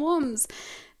poems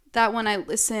that when I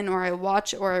listen or I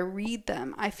watch or I read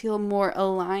them, I feel more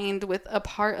aligned with a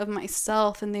part of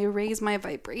myself, and they raise my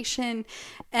vibration.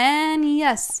 And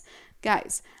yes,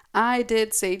 guys, I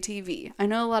did say TV. I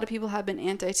know a lot of people have been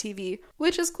anti-TV,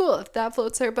 which is cool if that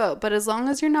floats their boat. But as long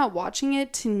as you're not watching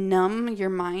it to numb your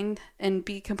mind and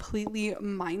be completely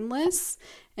mindless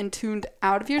and tuned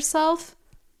out of yourself,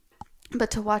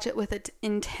 but to watch it with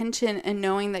intention and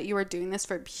knowing that you are doing this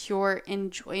for pure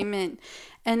enjoyment.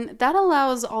 And that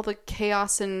allows all the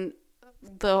chaos and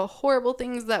the horrible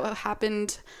things that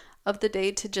happened of the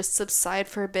day to just subside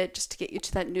for a bit, just to get you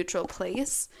to that neutral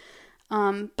place.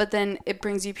 But then it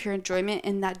brings you pure enjoyment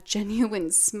and that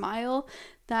genuine smile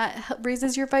that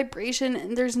raises your vibration,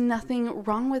 and there's nothing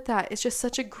wrong with that. It's just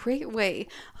such a great way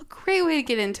to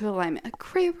get into alignment, a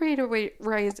great way to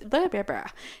raise, blah, blah, blah.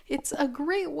 It's a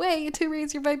great way to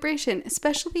raise your vibration,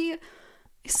 especially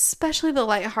especially the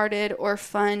lighthearted or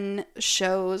fun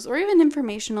shows or even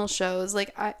informational shows.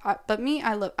 Like I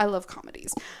love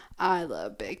comedies. I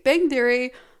love Big Bang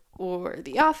Theory or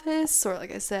The Office or,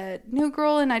 like I said, New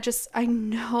Girl. And I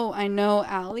know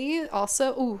Allie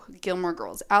also. Ooh, Gilmore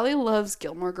Girls. Allie loves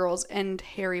Gilmore Girls and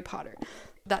Harry Potter.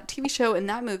 That TV show and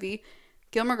that movie,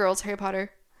 Gilmore Girls, Harry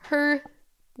Potter, her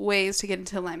ways to get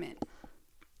into alignment.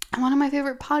 And one of my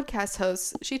favorite podcast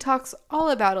hosts, she talks all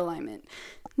about alignment.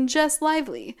 Jess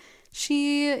Lively.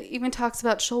 She even talks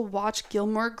about she'll watch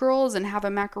Gilmore Girls and have a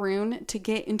macaroon to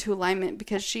get into alignment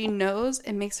because she knows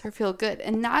it makes her feel good.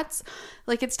 And that's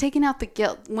like, it's taken out the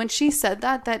guilt. When she said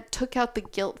that, that took out the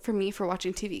guilt for me for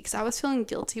watching TV, because I was feeling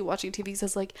guilty watching TV. So I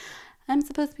was like, I'm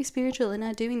supposed to be spiritual and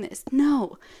not doing this.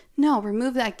 No,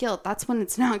 remove that guilt. That's when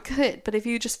it's not good. But if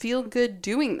you just feel good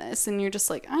doing this and you're just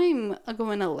like, I'm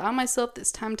going to allow myself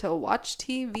this time to watch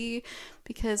TV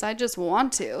because I just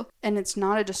want to, and it's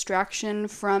not a distraction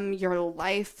from your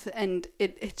life, and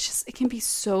it can be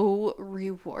so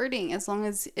rewarding as long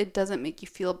as it doesn't make you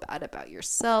feel bad about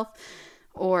yourself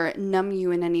or numb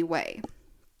you in any way.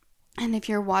 And if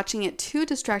you're watching it to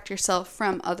distract yourself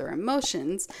from other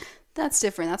emotions, that's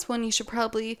different. That's when you should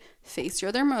probably face your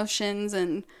other emotions,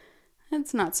 and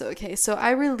it's not so okay. So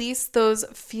I release those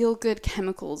feel-good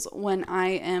chemicals when I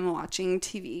am watching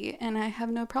TV, and I have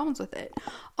no problems with it.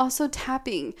 Also,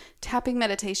 tapping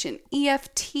meditation,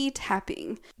 EFT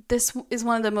tapping. This is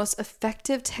one of the most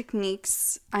effective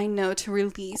techniques I know to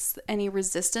release any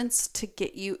resistance to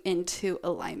get you into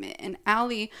alignment. And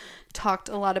Allie talked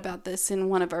a lot about this in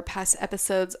one of our past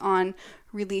episodes on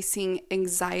releasing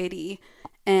anxiety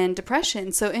and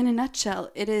depression. So in a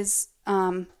nutshell, it is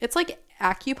it's like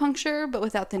acupuncture but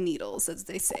without the needles, as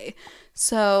they say.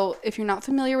 So if you're not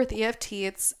familiar with EFT,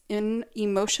 it's an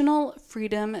emotional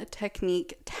freedom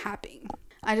technique tapping.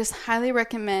 I just highly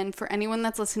recommend for anyone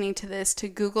that's listening to this to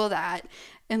Google that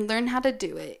and learn how to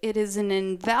do it. It is an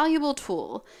invaluable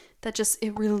tool that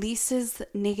it releases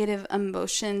negative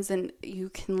emotions, and you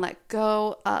can let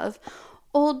go of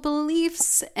old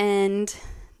beliefs and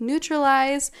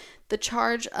neutralize the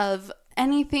charge of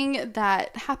anything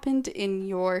that happened in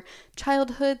your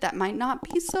childhood that might not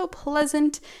be so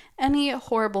pleasant, any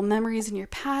horrible memories in your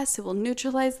past. It will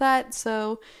neutralize that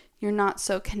so you're not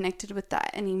so connected with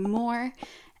that anymore,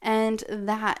 and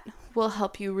that will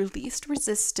help you release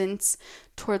resistance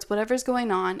towards whatever's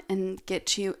going on and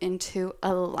get you into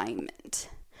alignment.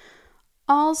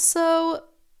 Also,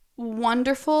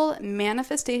 wonderful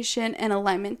manifestation and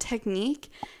alignment technique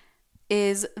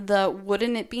is the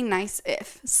wouldn't it be nice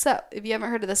if. So if you haven't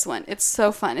heard of this one, it's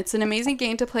so fun. It's an amazing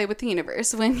game to play with the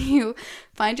universe when you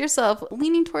find yourself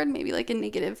leaning toward maybe like a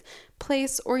negative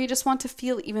place, or you just want to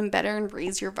feel even better and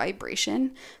raise your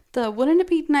vibration. The wouldn't it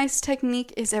be nice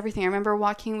technique is everything. I remember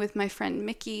walking with my friend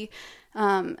Mickey,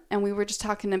 and we were just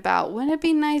talking about wouldn't it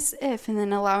be nice if, and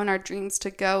then allowing our dreams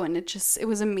to go. And it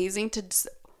was amazing to just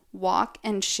walk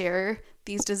and share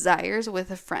these desires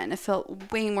with a friend. It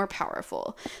felt way more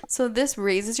powerful. So this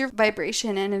raises your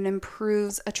vibration and it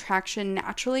improves attraction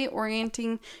naturally,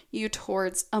 orienting you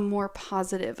towards a more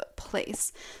positive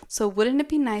place. So wouldn't it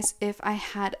be nice if I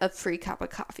had a free cup of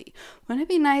coffee? Wouldn't it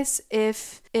be nice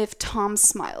if Tom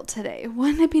smiled today?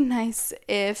 Wouldn't it be nice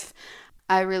if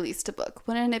I released a book?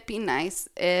 Wouldn't it be nice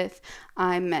if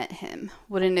I met him?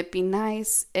 Wouldn't it be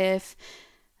nice if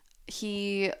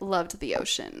he loved the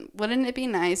ocean? Wouldn't it be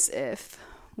nice if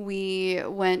we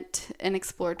went and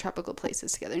explored tropical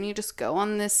places together? And you just go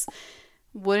on this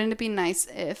wouldn't it be nice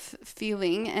if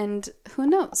feeling, and who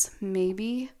knows,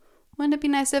 maybe wouldn't it be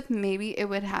nice if maybe it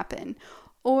would happen.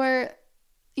 Or,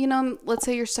 let's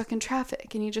say you're stuck in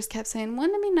traffic and you just kept saying,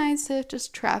 wouldn't it be nice if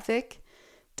just traffic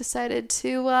decided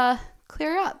to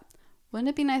clear up? Wouldn't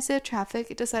it be nice if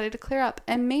traffic decided to clear up?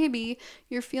 And maybe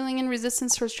your feeling and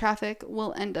resistance towards traffic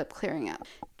will end up clearing up.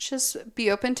 Just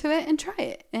be open to it and try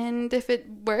it. And if it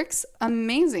works,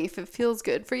 amazing. If it feels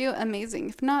good for you, amazing.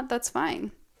 If not, that's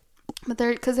fine. But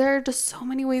there are just so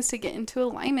many ways to get into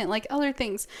alignment, like other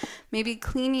things, maybe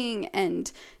cleaning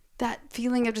and that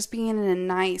feeling of just being in a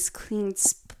nice, clean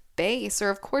space, or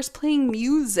of course playing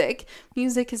music.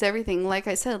 Music is everything. Like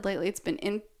I said, lately it's been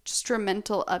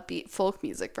instrumental, upbeat folk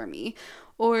music for me.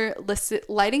 Or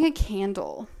lighting a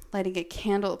candle. Lighting a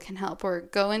candle can help. Or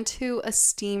go into a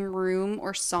steam room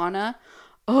or sauna.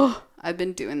 Oh, I've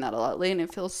been doing that a lot lately and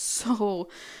it feels so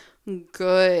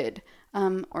good.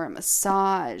 Or a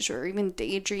massage, or even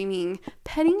daydreaming,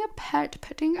 petting a pet,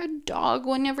 petting a dog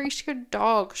whenever you see a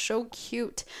dog, so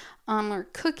cute. or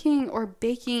cooking or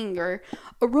baking or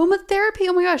aromatherapy.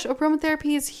 Oh my gosh,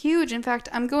 aromatherapy is huge. In fact,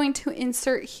 I'm going to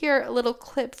insert here a little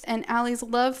clip and Allie's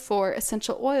love for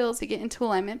essential oils to get into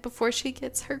alignment before she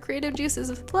gets her creative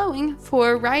juices flowing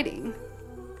for writing.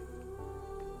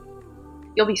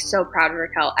 You'll be so proud,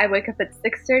 Raquel. I wake up at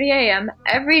 6:30 a.m.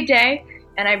 every day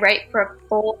and I write for a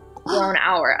full-blown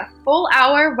hour. A full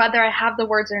hour, whether I have the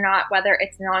words or not, whether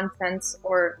it's nonsense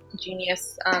or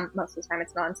genius. Most of the time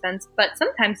it's nonsense, but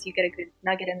sometimes you get a good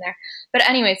nugget in there. But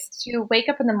anyways, to wake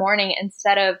up in the morning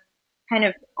instead of kind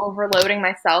of overloading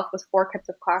myself with 4 cups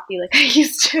of coffee like I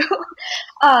used to,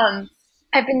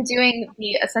 I've been doing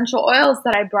the essential oils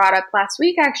that I brought up last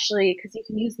week, actually, because you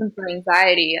can use them for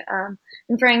anxiety.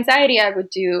 And for anxiety, I would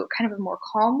do kind of a more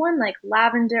calm one, like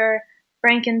lavender,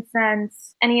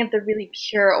 frankincense, any of the really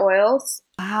pure oils.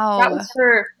 Wow. That was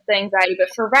for the anxiety,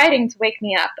 but for writing to wake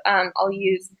me up, I'll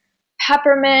use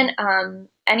peppermint,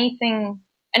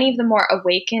 any of the more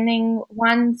awakening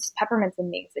ones. Peppermint's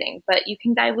amazing, but you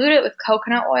can dilute it with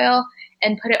coconut oil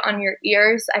and put it on your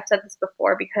ears. I've said this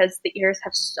before because the ears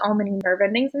have so many nerve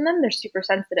endings in them. They're super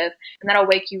sensitive, and that'll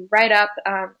wake you right up.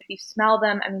 If you smell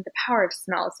them, I mean, the power of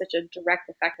smell is such a direct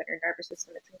effect on your nervous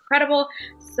system. It's incredible.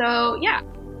 So yeah.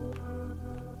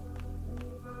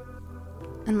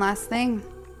 And last thing,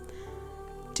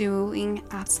 doing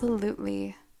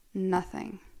absolutely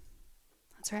nothing.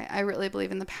 That's right. I really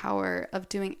believe in the power of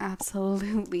doing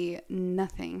absolutely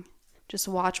nothing. Just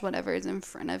watch whatever is in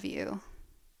front of you.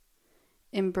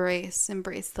 Embrace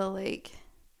the lake.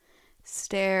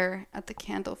 Stare at the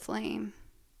candle flame.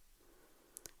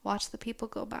 Watch the people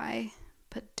go by,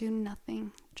 but do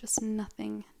nothing. Just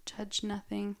nothing. Judge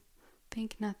nothing.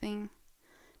 Think nothing.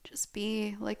 Just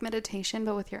be like meditation,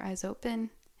 but with your eyes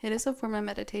open. It is a form of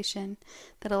meditation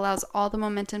that allows all the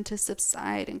momentum to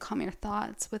subside and calm your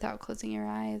thoughts without closing your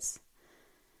eyes.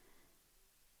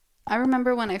 I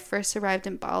remember when I first arrived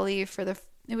in Bali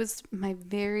it was my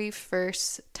very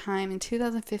first time in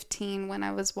 2015 when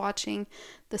I was watching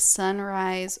the sun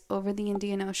rise over the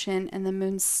Indian Ocean and the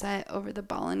moon set over the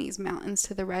Balinese mountains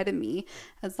to the right of me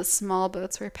as the small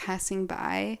boats were passing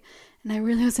by. And I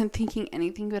really wasn't thinking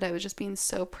anything, but I was just being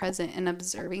so present and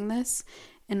observing this.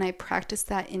 And I practiced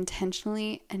that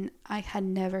intentionally, and I had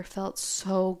never felt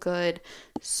so good,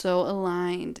 so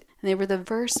aligned. And they were the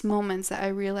first moments that I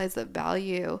realized the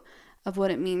value of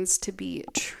what it means to be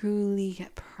truly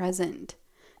present,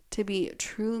 to be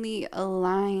truly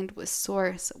aligned with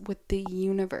Source, with the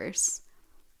universe,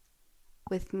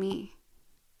 with me.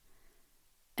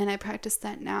 And I practice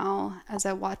that now as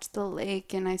I watch the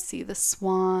lake and I see the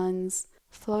swans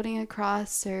floating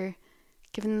across or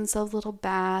giving themselves little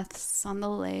baths on the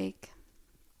lake.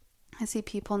 I see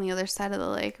people on the other side of the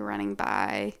lake running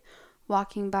by,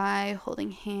 walking by,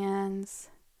 holding hands,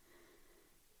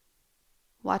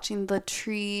 watching the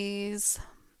trees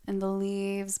and the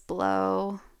leaves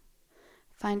blow.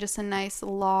 Find just a nice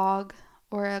log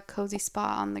or a cozy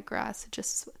spot on the grass to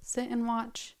just sit and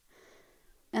watch.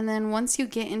 And then once you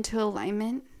get into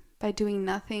alignment by doing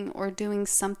nothing or doing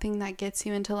something that gets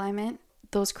you into alignment,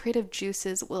 those creative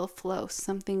juices will flow.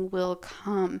 Something will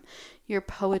come. Your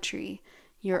poetry,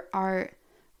 your art,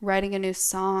 writing a new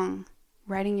song,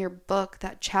 writing your book,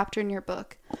 that chapter in your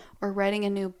book, or writing a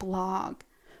new blog,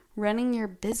 running your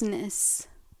business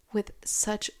with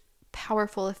such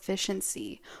powerful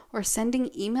efficiency, or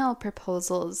sending email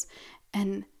proposals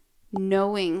and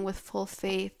knowing with full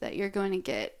faith that you're going to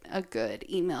get a good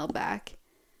email back,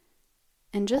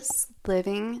 and just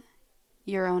living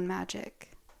your own magic.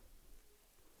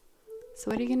 So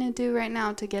what are you going to do right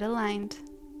now to get aligned?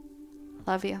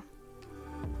 Love you.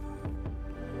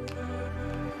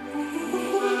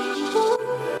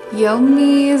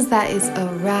 Yomis, that is a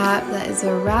wrap. That is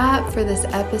a wrap for this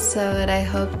episode. I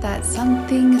hope that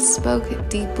something spoke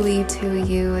deeply to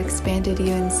you, expanded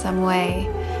you in some way.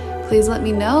 Please let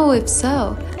me know if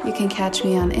so. You can catch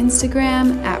me on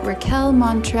Instagram at Raquel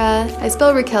Mantra. I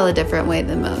spell Raquel a different way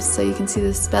than most, so you can see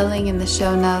the spelling in the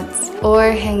show notes.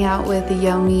 Or hang out with the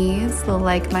Yomis, the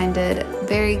like-minded,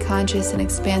 very conscious and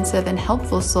expansive and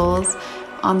helpful souls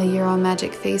on the Your Own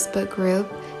Magic Facebook group,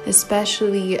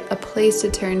 especially a place to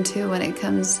turn to when it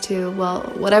comes to, well,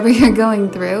 whatever you're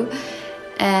going through.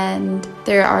 And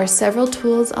there are several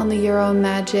tools on the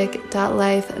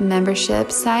yourownmagic.life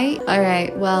membership site. All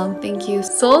right, well, thank you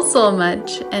so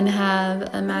much and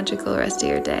have a magical rest of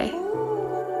your day.